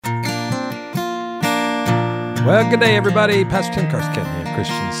Well, good day, everybody. Pastor Tim Carscadden here,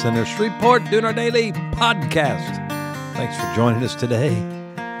 Christian Center, Shreveport, doing our daily podcast. Thanks for joining us today.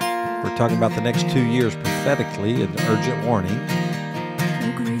 We're talking about the next 2 years prophetically, an urgent warning.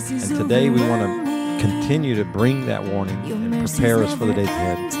 And today we want to continue to bring that warning and prepare us for the days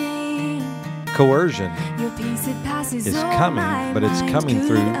ahead. Coercion is coming, but it's coming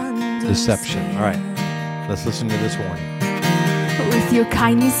through deception. All right, let's listen to this warning. With your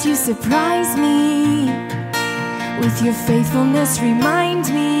kindness you surprise me. With your faithfulness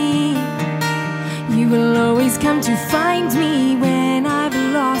remind me. You will always come to find me when I've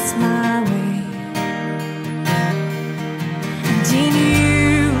lost my way. And in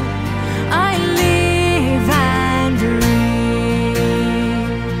you I live and breathe.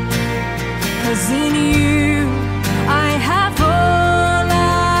 'Cause in you I have all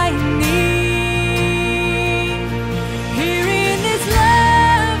I need. Here in this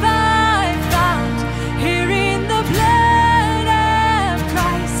love I found, here in the blood of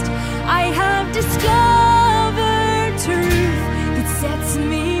Christ, I have discovered truth that sets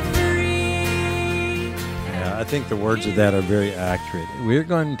me free. Yeah, I think the words of that are very accurate. We're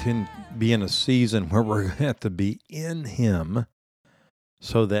going to be in a season where we're going to have to be in Him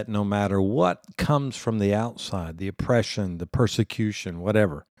so that no matter what comes from the outside, the oppression, the persecution,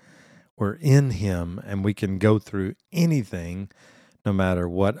 whatever, we're in Him and we can go through anything no matter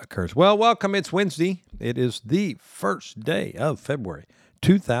what occurs. Well, welcome. It's Wednesday. It is the first day of February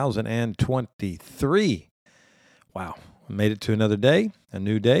 2023. Wow. We made it to another day, a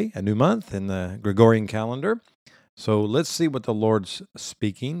new month in the Gregorian calendar. So let's see what the Lord's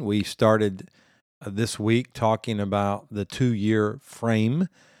speaking. We started this week talking about the 2-year frame,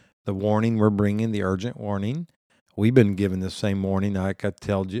 the warning we're bringing, the urgent warning. We've been given the same warning, like I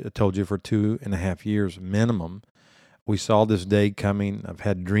told you for 2.5 years minimum. We saw this day coming. I've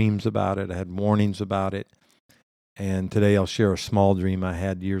had dreams about it. I had warnings about it. And today I'll share a small dream I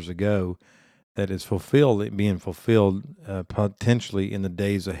had years ago that is being fulfilled potentially in the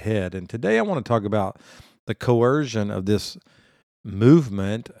days ahead. And today I want to talk about the coercion of this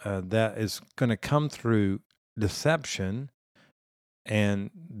movement that is going to come through deception, and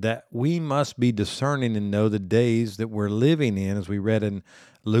that we must be discerning and know the days that we're living in, as we read in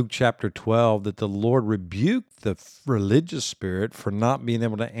Luke chapter 12, that the Lord rebuked the religious spirit for not being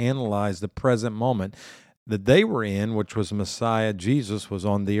able to analyze the present moment that they were in, which was Messiah Jesus was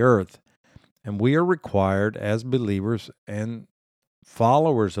on the earth. And we are required as believers and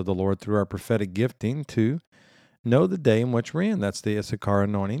followers of the Lord through our prophetic gifting to know the day in which we're in. That's the Issachar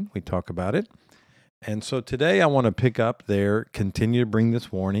anointing. We talk about it. And so today I want to pick up there, continue to bring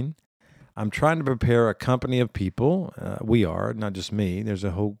this warning. I'm trying to prepare a company of people. We are, not just me. There's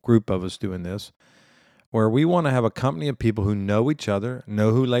a whole group of us doing this, where we want to have a company of people who know each other, know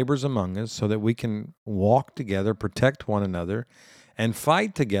who labors among us, so that we can walk together, protect one another, and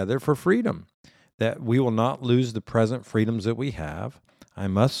fight together for freedom, that we will not lose the present freedoms that we have. I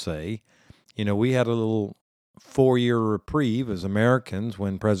must say, we had a little 4-year reprieve as Americans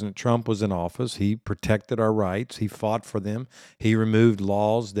when President Trump was in office. He protected our rights. He fought for them. He removed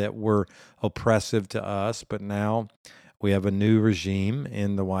laws that were oppressive to us. But now we have a new regime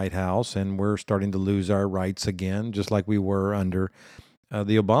in the White House, and we're starting to lose our rights again, just like we were under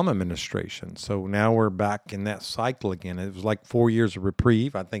the Obama administration. So now we're back in that cycle again. It was like 4 years of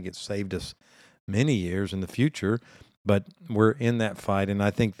reprieve. I think it saved us many years in the future. But we're in that fight, and I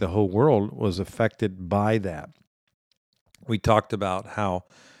think the whole world was affected by that. We talked about how,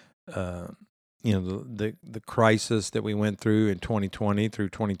 the crisis that we went through in 2020 through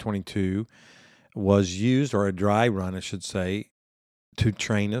 2022 was used, or a dry run, I should say, to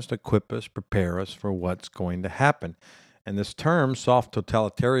train us, equip us, prepare us for what's going to happen. And this term, soft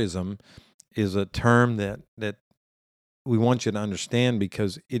totalitarianism, is a term that we want you to understand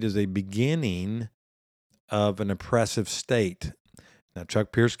because it is a beginning of an oppressive state. Now,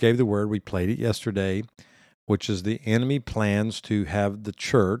 Chuck Pierce gave the word. We played it yesterday, which is the enemy plans to have the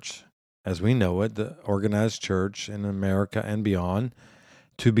church, as we know it, the organized church in America and beyond,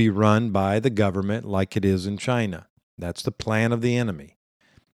 to be run by the government like it is in China. That's the plan of the enemy.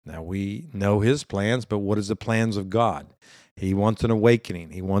 Now, we know his plans, but what is the plans of God? He wants an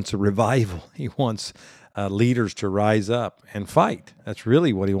awakening. He wants a revival. He wants leaders to rise up and fight. That's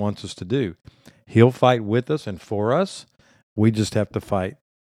really what he wants us to do. He'll fight with us and for us. We just have to fight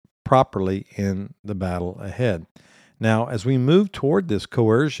properly in the battle ahead. Now, as we move toward this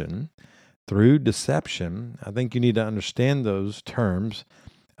coercion through deception, I think you need to understand those terms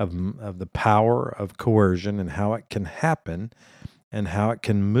of the power of coercion and how it can happen and how it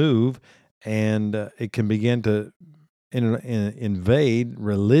can move, and it can begin to invade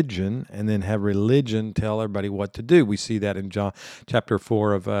religion and then have religion tell everybody what to do. We see that in John chapter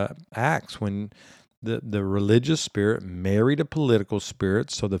 4 of Acts when the religious spirit married a political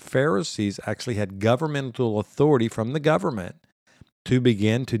spirit. So the Pharisees actually had governmental authority from the government to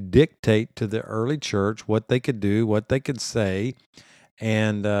begin to dictate to the early church what they could do, what they could say.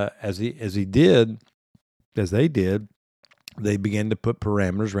 And as they did, they began to put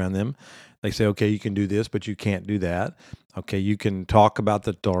parameters around them. They say, okay, you can do this, but you can't do that. Okay, you can talk about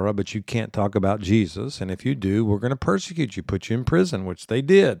the Torah, but you can't talk about Jesus. And if you do, we're going to persecute you, put you in prison, which they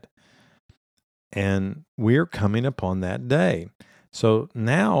did. And we're coming upon that day. So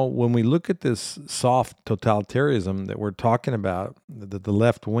now when we look at this soft totalitarianism that we're talking about, the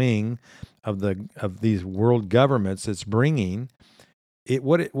left wing of these world governments it's bringing,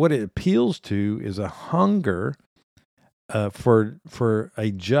 what it appeals to is a hunger for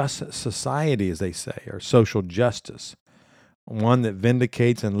a just society, as they say, or social justice, one that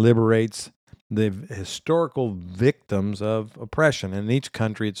vindicates and liberates the historical victims of oppression. In each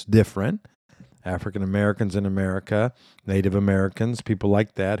country, it's different. African Americans in America, Native Americans, people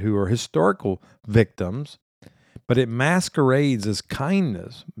like that who are historical victims, but it masquerades as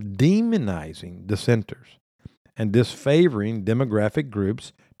kindness, demonizing dissenters and disfavoring demographic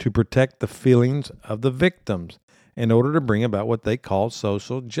groups to protect the feelings of the victims in order to bring about what they call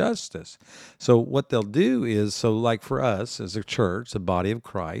social justice. So what they'll do is, like for us as a church, the body of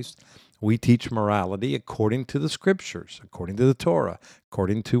Christ, we teach morality according to the scriptures, according to the Torah,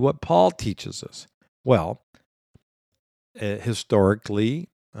 according to what Paul teaches us. Well, historically,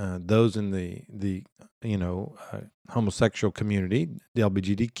 those in the homosexual community, the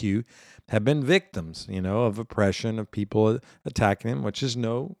LGBTQ, have been victims, of oppression, of people attacking them, which is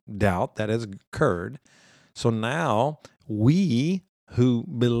no doubt that has occurred. So now we who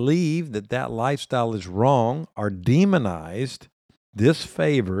believe that lifestyle is wrong are demonized,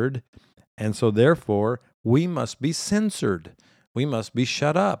 disfavored, and so therefore we must be censored. We must be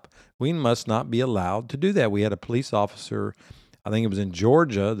shut up. We must not be allowed to do that. We had a police officer, I think it was in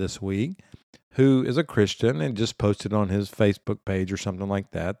Georgia this week, who is a Christian and just posted on his Facebook page or something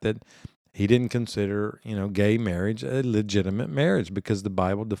like that he didn't consider, gay marriage a legitimate marriage because the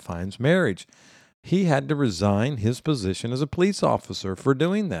Bible defines marriage. He had to resign his position as a police officer for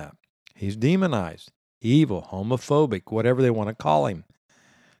doing that. He's demonized, evil, homophobic, whatever they want to call him.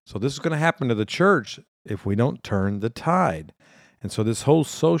 So this is going to happen to the church if we don't turn the tide. And so this whole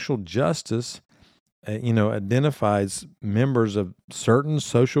social justice, identifies members of certain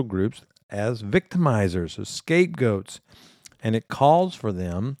social groups as victimizers, as scapegoats, and it calls for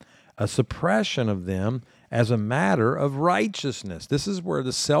them, a suppression of them as a matter of righteousness. This is where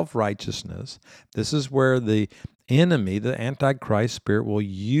the self-righteousness, this is where the enemy, the Antichrist spirit, will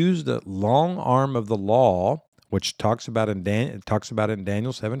use the long arm of the law, which talks about in Daniel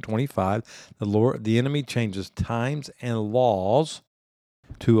 7:25. The enemy changes times and laws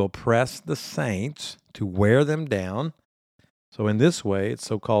to oppress the saints, to wear them down. So in this way, it's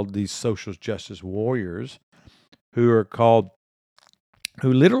so-called these social justice warriors who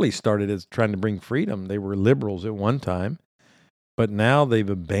literally started as trying to bring freedom. They were liberals at one time, but now they've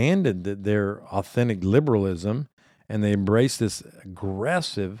abandoned their authentic liberalism and they embrace this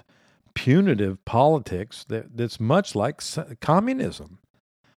aggressive, punitive politics that's much like communism,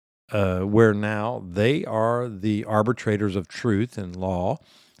 where now they are the arbitrators of truth and law,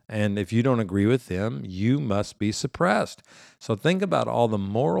 and if you don't agree with them, you must be suppressed. So think about all the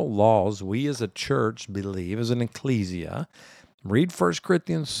moral laws we as a church believe, as an ecclesia. Read 1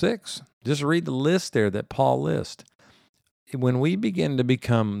 Corinthians 6. Just read the list there that Paul lists. When we begin to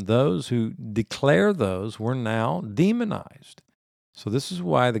become those who declare those, we're now demonized. So this is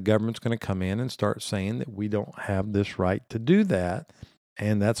why the government's going to come in and start saying that we don't have this right to do that.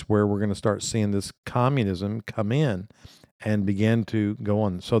 And that's where we're going to start seeing this communism come in and begin to go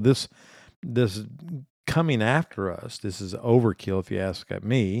on. So this coming after us, this is overkill if you ask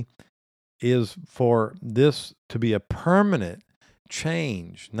me, is for this to be a permanent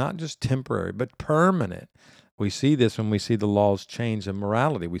change, not just temporary, but permanent. We see this when we see the laws change in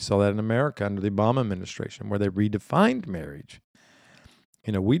morality. We saw that in America under the Obama administration where they redefined marriage.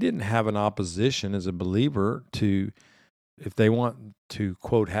 We didn't have an opposition as a believer to, if they want to,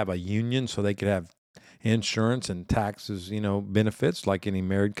 quote, have a union so they could have insurance and taxes, benefits like any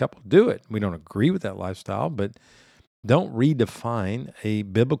married couple, do it. We don't agree with that lifestyle, but don't redefine a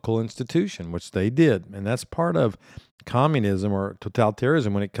biblical institution, which they did. And that's part of communism or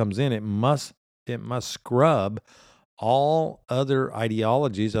totalitarianism. When it comes in, it must scrub all other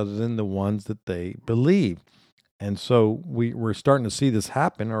ideologies other than the ones that they believe. And so we're starting to see this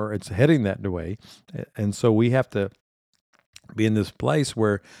happen, or it's heading that way. And so we have to be in this place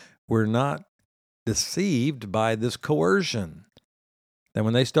where we're not deceived by this coercion. That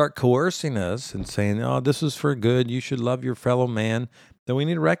when they start coercing us and saying, oh, this is for good, you should love your fellow man, then we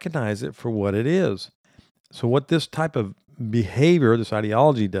need to recognize it for what it is. So what this type of behavior, this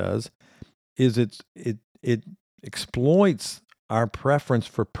ideology does, is it exploits our preference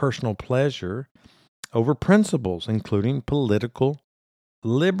for personal pleasure over principles, including political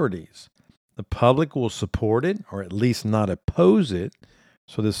liberties. The public will support it, or at least not oppose it.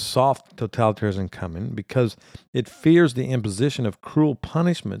 So this soft totalitarianism coming because it fears the imposition of cruel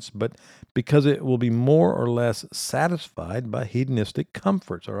punishments, but because it will be more or less satisfied by hedonistic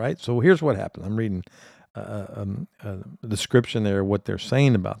comforts. All right. So here's what happened. I'm reading a description there of what they're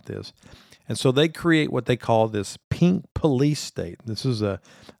saying about this. And so they create what they call this pink police state. This is a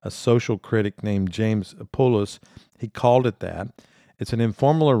social critic named James Poulos. He called it that. It's an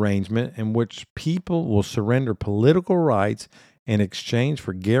informal arrangement in which people will surrender political rights in exchange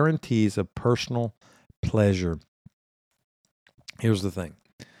for guarantees of personal pleasure. Here's the thing.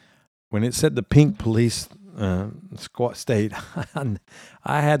 When it said the pink police state,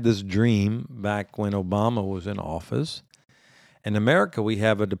 I had this dream back when Obama was in office. In America, we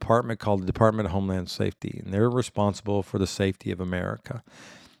have a department called the Department of Homeland Safety, and they're responsible for the safety of America.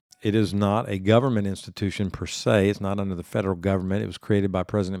 It is not a government institution per se. It's not under the federal government. It was created by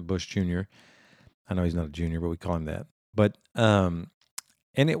President Bush Jr. I know he's not a junior, but we call him that. But and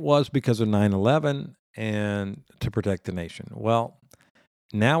it was because of 9/11 and to protect the nation. Well,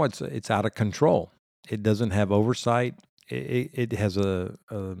 now it's out of control. It doesn't have oversight. It has a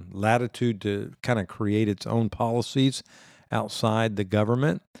latitude to kind of create its own policies outside the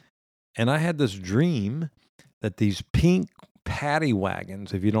government. And I had this dream that these pink paddy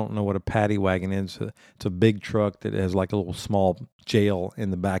wagons, if you don't know what a paddy wagon is, it's a big truck that has like a little small jail in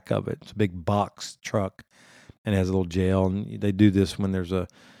the back of it. It's a big box truck. And it has a little jail, and they do this when there's a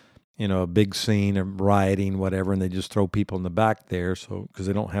big scene of rioting, whatever, and they just throw people in the back there, so because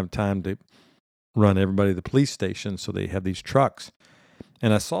they don't have time to run everybody to the police station, so they have these trucks.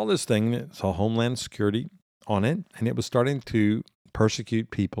 And I saw this thing that saw Homeland Security on it, and it was starting to persecute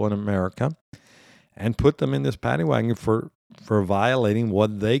people in America and put them in this paddy wagon for violating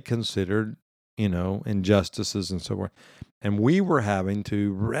what they considered, injustices and so forth. And we were having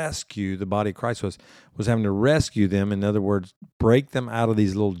to rescue, the body of Christ was having to rescue them. In other words, break them out of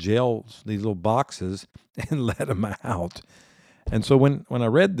these little jails, these little boxes, and let them out. And so when I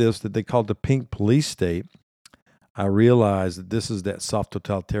read this, that they called the pink police state, I realized that this is that soft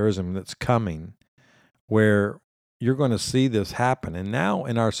totalitarianism that's coming, where you're going to see this happen. And now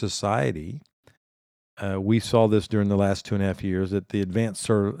in our society, we saw this during the last 2.5 years, that the advanced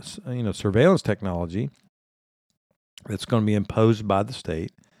surveillance technology that's going to be imposed by the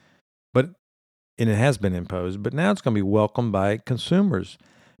state, and it has been imposed, but now it's going to be welcomed by consumers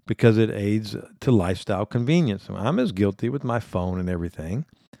because it aids to lifestyle convenience. I'm as guilty with my phone and everything.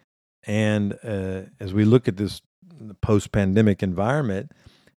 And as we look at this post-pandemic environment,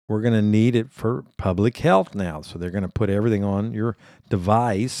 we're going to need it for public health now. So they're going to put everything on your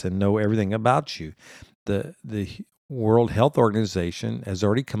device and know everything about you. The World Health Organization has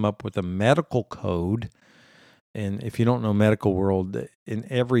already come up with a medical code. And if you don't know medical world, in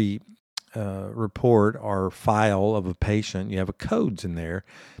every report or file of a patient, you have codes in there,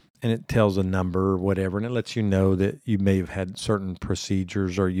 and it tells a number or whatever, and it lets you know that you may have had certain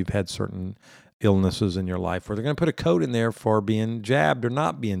procedures or you've had certain illnesses in your life, or they're going to put a code in there for being jabbed or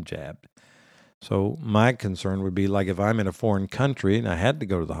not being jabbed. So my concern would be, like, if I'm in a foreign country and I had to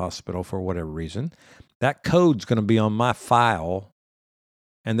go to the hospital for whatever reason, that code's going to be on my file.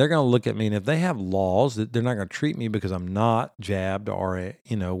 And they're going to look at me, and if they have laws that they're not going to treat me because I'm not jabbed or,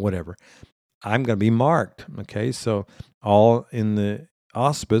 whatever, I'm going to be marked, okay? So all in the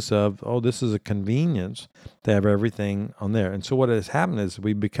auspice of, this is a convenience to have everything on there. And so what has happened is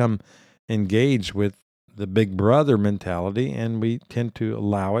we become engaged with the big brother mentality, and we tend to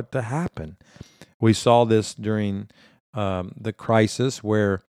allow it to happen. We saw this during the crisis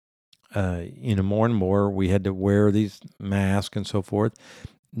where more and more we had to wear these masks and so forth,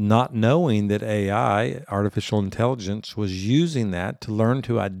 not knowing that AI, artificial intelligence, was using that to learn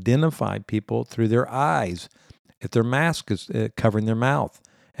to identify people through their eyes. If their mask is covering their mouth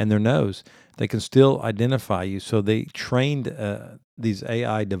and their nose, they can still identify you. So they trained these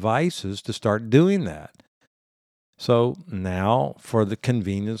AI devices to start doing that. So now, for the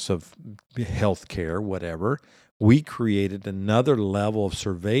convenience of healthcare, whatever, we created another level of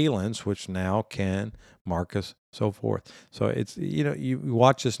surveillance, which now can mark us, so forth. So it's, you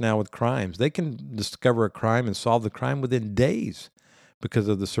watch this now with crimes. They can discover a crime and solve the crime within days because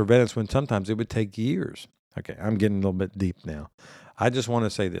of the surveillance, when sometimes it would take years. Okay, I'm getting a little bit deep now. I just want to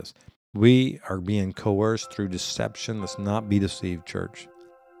say this. We are being coerced through deception. Let's not be deceived, church.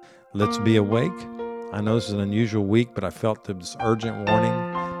 Let's be awake. I know this is an unusual week, but I felt this urgent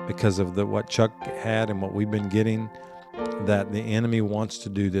warning because of what Chuck had and what we've been getting, that the enemy wants to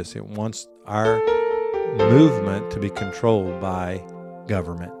do this. It wants our movement to be controlled by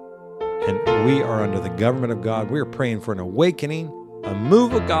government. And we are under the government of God. We are praying for an awakening, a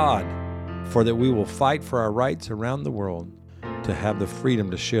move of God, for that we will fight for our rights around the world to have the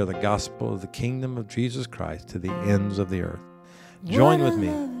freedom to share the gospel of the kingdom of Jesus Christ to the ends of the earth. Join with me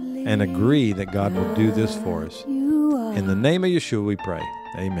and agree that God will do this for us. In the name of Yeshua we pray.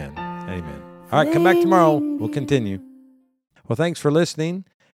 Amen. Amen. All right, come back tomorrow. We'll continue. Well, thanks for listening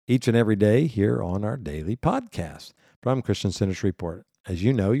each and every day here on our daily podcast from Christian Centers Report. As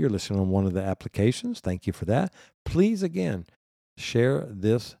you know, you're listening on one of the applications. Thank you for that. Please, again, share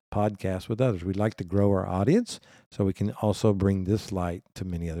this podcast with others. We'd like to grow our audience so we can also bring this light to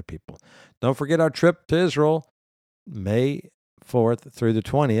many other people. Don't forget our trip to Israel, May 4th through the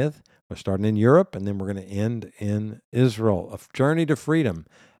 20th. We're starting in Europe, and then we're going to end in Israel. A journey to freedom,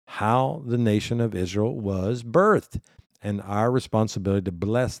 how the nation of Israel was birthed, and our responsibility to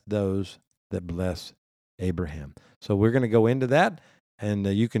bless those that bless Abraham. So we're going to go into that, and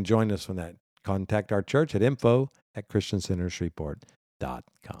you can join us on that. Contact our church at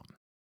info@christiancentersreport.com.